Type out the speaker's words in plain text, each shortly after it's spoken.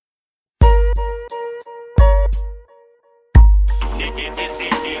Eu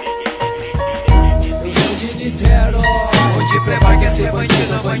sou de Niterói, onde playboy quer ser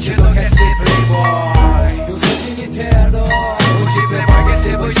bandido, bandido quer ser playboy. Eu sou de Niterói, onde playboy quer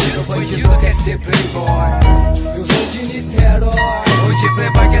ser bandido, bandido quer ser playboy. Eu sou de Niterói, onde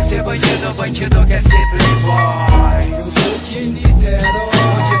playboy quer ser bandido, bandido quer ser playboy. Eu sou de Niterói,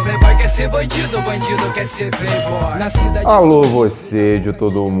 onde playboy quer ser bandido, bandido quer ser playboy. Na cidade. Alô você de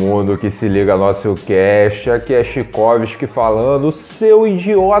todo mundo que se liga ao Óciocast, aqui é Chiliquento falando, o seu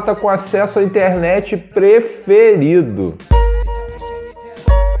idiota com acesso à internet preferido.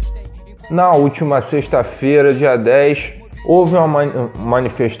 Na última sexta-feira, dia 10, houve uma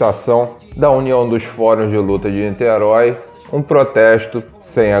manifestação da União dos Fóruns de Luta de Niterói, um protesto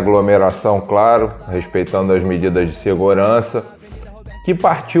sem aglomeração, claro, respeitando as medidas de segurança, que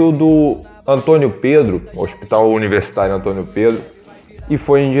partiu do Antônio Pedro, Hospital Universitário Antônio Pedro, e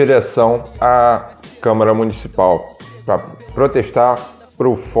foi em direção à Câmara Municipal para protestar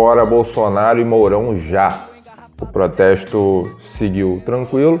pro Fora Bolsonaro e Mourão já. O protesto seguiu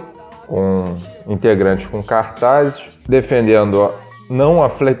tranquilo, com integrantes com cartazes, defendendo não a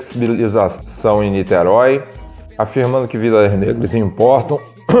flexibilização em Niterói, afirmando que vidas negras importam,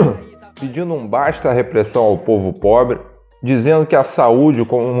 pedindo um basta à repressão ao povo pobre, dizendo que a saúde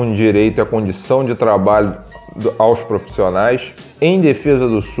como um direito é condição de trabalho aos profissionais, em defesa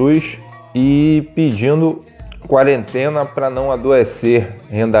do SUS e pedindo quarentena para não adoecer,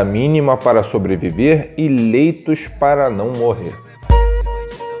 renda mínima para sobreviver e leitos para não morrer.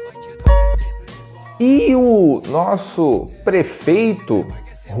 E o nosso prefeito,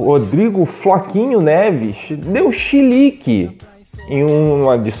 Rodrigo Floquinho Neves, deu chilique em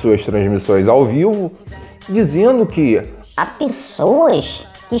uma de suas transmissões ao vivo, dizendo que há pessoas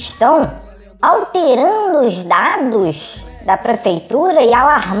que estão alterando os dados da prefeitura e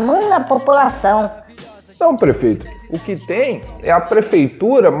alarmando a população. Não, prefeito, o que tem é a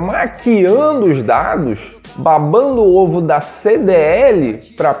prefeitura maquiando os dados, babando o ovo da CDL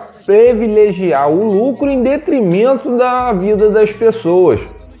para privilegiar o lucro em detrimento da vida das pessoas.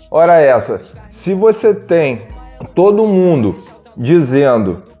 Ora essa, se você tem todo mundo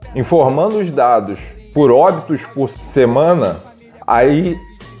dizendo, informando os dados por óbitos por semana, aí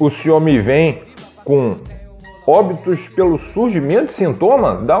o senhor me vem com óbitos pelo surgimento de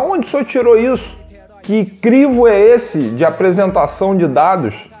sintoma? Da onde o senhor tirou isso? Que crivo é esse de apresentação de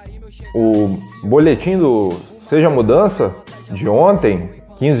dados? O boletim do Seja Mudança de ontem,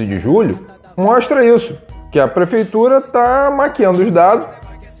 15 de julho, mostra isso, que a prefeitura está maquiando os dados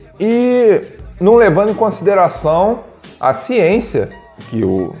e não levando em consideração a ciência, que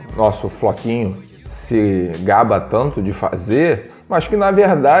o nosso Floquinho se gaba tanto de fazer, mas que na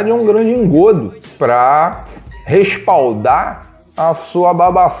verdade é um grande engodo para respaldar a sua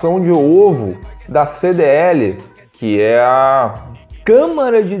babação de ovo da CDL, que é a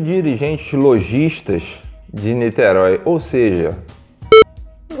Câmara de Dirigentes Lojistas de Niterói, ou seja,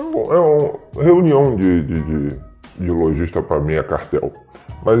 é uma reunião de lojista para minha cartel,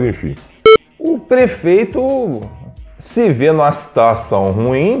 mas enfim. O prefeito se vê numa situação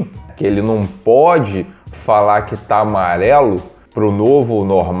ruim, que ele não pode falar que tá amarelo pro novo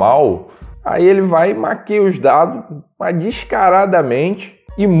normal, aí ele vai e maquia os dados descaradamente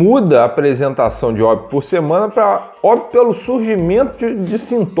e muda a apresentação de óbito por semana para óbito pelo surgimento de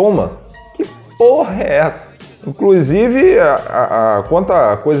sintoma. Que porra é essa? Inclusive, quanto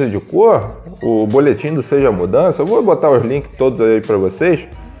à coisa de cor, o boletim do Seja Mudança, eu vou botar os links todos aí para vocês,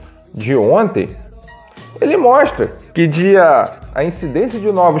 de ontem, ele mostra que a incidência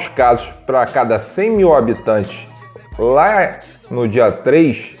de novos casos para cada 100 mil habitantes lá no dia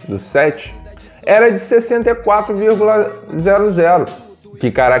 3/7 era de 64,00,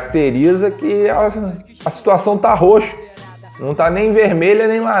 que caracteriza que a situação está roxa. Não está nem vermelha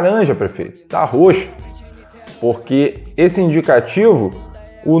nem laranja, prefeito. Está roxo. Porque esse indicativo,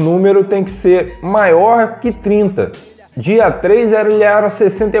 o número tem que ser maior que 30. Dia 3 ele era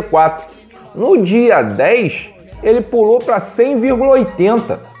 64. No dia 10, ele pulou para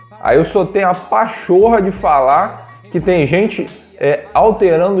 100,80. Aí eu só tenho a pachorra de falar que tem gente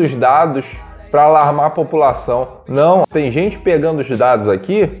alterando os dados para alarmar a população. Não, tem gente pegando os dados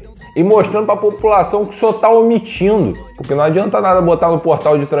aqui e mostrando para a população que o senhor está omitindo. Porque não adianta nada botar no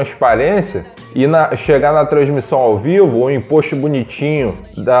portal de transparência e chegar na transmissão ao vivo ou em post bonitinho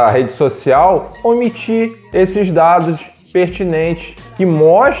da rede social, omitir esses dados pertinentes que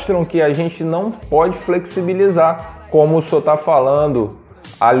mostram que a gente não pode flexibilizar, como o senhor está falando,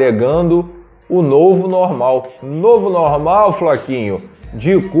 alegando o novo normal. Novo normal, Floquinho,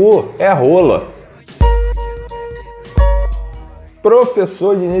 de cu é rola.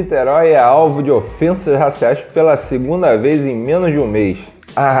 Professor de Niterói é alvo de ofensas raciais pela segunda vez em menos de um mês.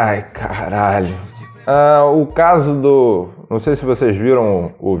 Ai, caralho. O caso do... Não sei se vocês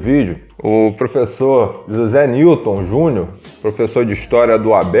viram o vídeo. O professor José Newton Júnior, professor de História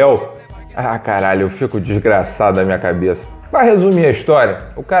do Abel. Caralho, eu fico desgraçado da minha cabeça. Para resumir a história,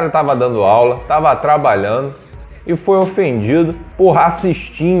 o cara tava dando aula, tava trabalhando e foi ofendido por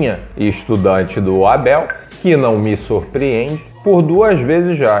Racistinha, estudante do Abel, que não me surpreende, por 2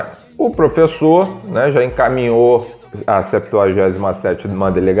 vezes já. O professor, já encaminhou a 77ª de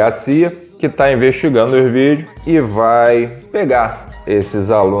uma delegacia que está investigando os vídeos e vai pegar esses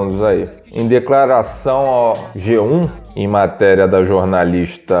alunos aí. Em declaração ao G1, em matéria da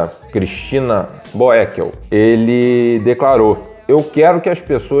jornalista Cristina Boeckel, ele declarou: "Eu quero que as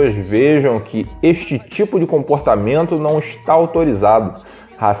pessoas vejam que este tipo de comportamento não está autorizado.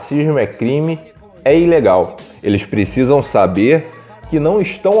 Racismo é crime, é ilegal. Eles precisam saber que não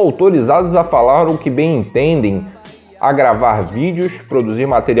estão autorizados a falar o que bem entendem, a gravar vídeos, produzir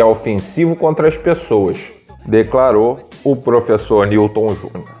material ofensivo contra as pessoas", declarou o professor Newton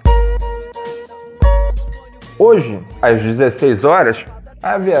Júnior. Hoje, às 16 horas,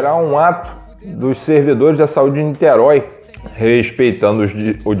 haverá um ato dos servidores da saúde de Niterói, respeitando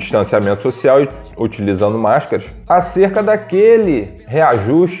o distanciamento social e utilizando máscaras, acerca daquele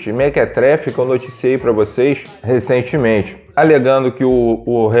reajuste mequetrefe que eu noticiei para vocês recentemente, alegando que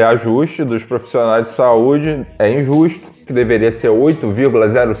o reajuste dos profissionais de saúde é injusto, que deveria ser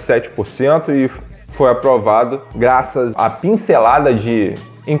 8,07% e foi aprovado graças à pincelada de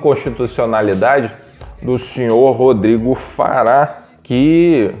inconstitucionalidade do senhor Rodrigo Fará,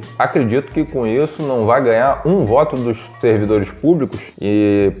 que acredito que com isso não vai ganhar um voto dos servidores públicos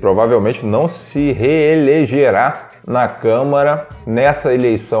e provavelmente não se reelegerá na Câmara nessa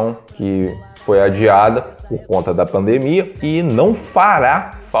eleição que foi adiada por conta da pandemia e não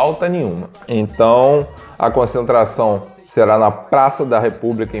fará falta nenhuma. Então, a concentração será na Praça da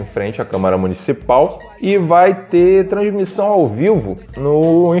República, em frente à Câmara Municipal, e vai ter transmissão ao vivo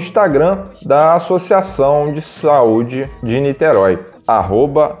no Instagram da Associação de Saúde de Niterói,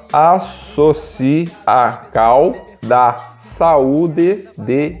 @Associacal da Saúde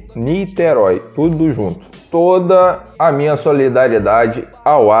de Niterói, tudo junto. Toda a minha solidariedade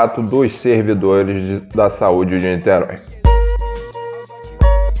ao ato dos servidores da saúde de Niterói.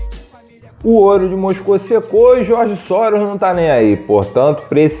 O ouro de Moscou secou e Jorge Soros não tá nem aí, portanto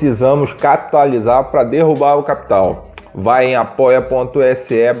precisamos capitalizar para derrubar o capital. Vai em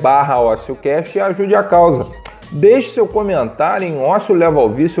apoia.se/Óciocast e ajude a causa. Deixe seu comentário em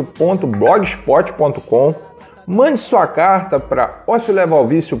ociolevalvicio.blogspot.com. Mande sua carta para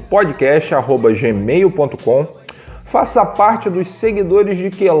ociolevalviciopodcast@gmail.com. Faça parte dos seguidores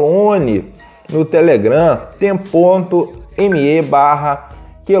de Quelone no Telegram,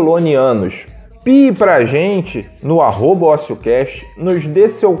 tem.me/quelonianos. Pie pra gente no @Óciocast, nos dê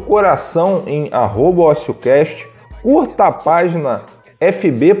seu coração em @Óciocast, curta a página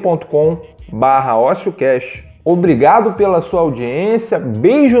fb.com/Óciocast. Obrigado pela sua audiência,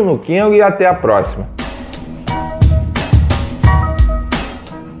 beijo no Kengo e até a próxima.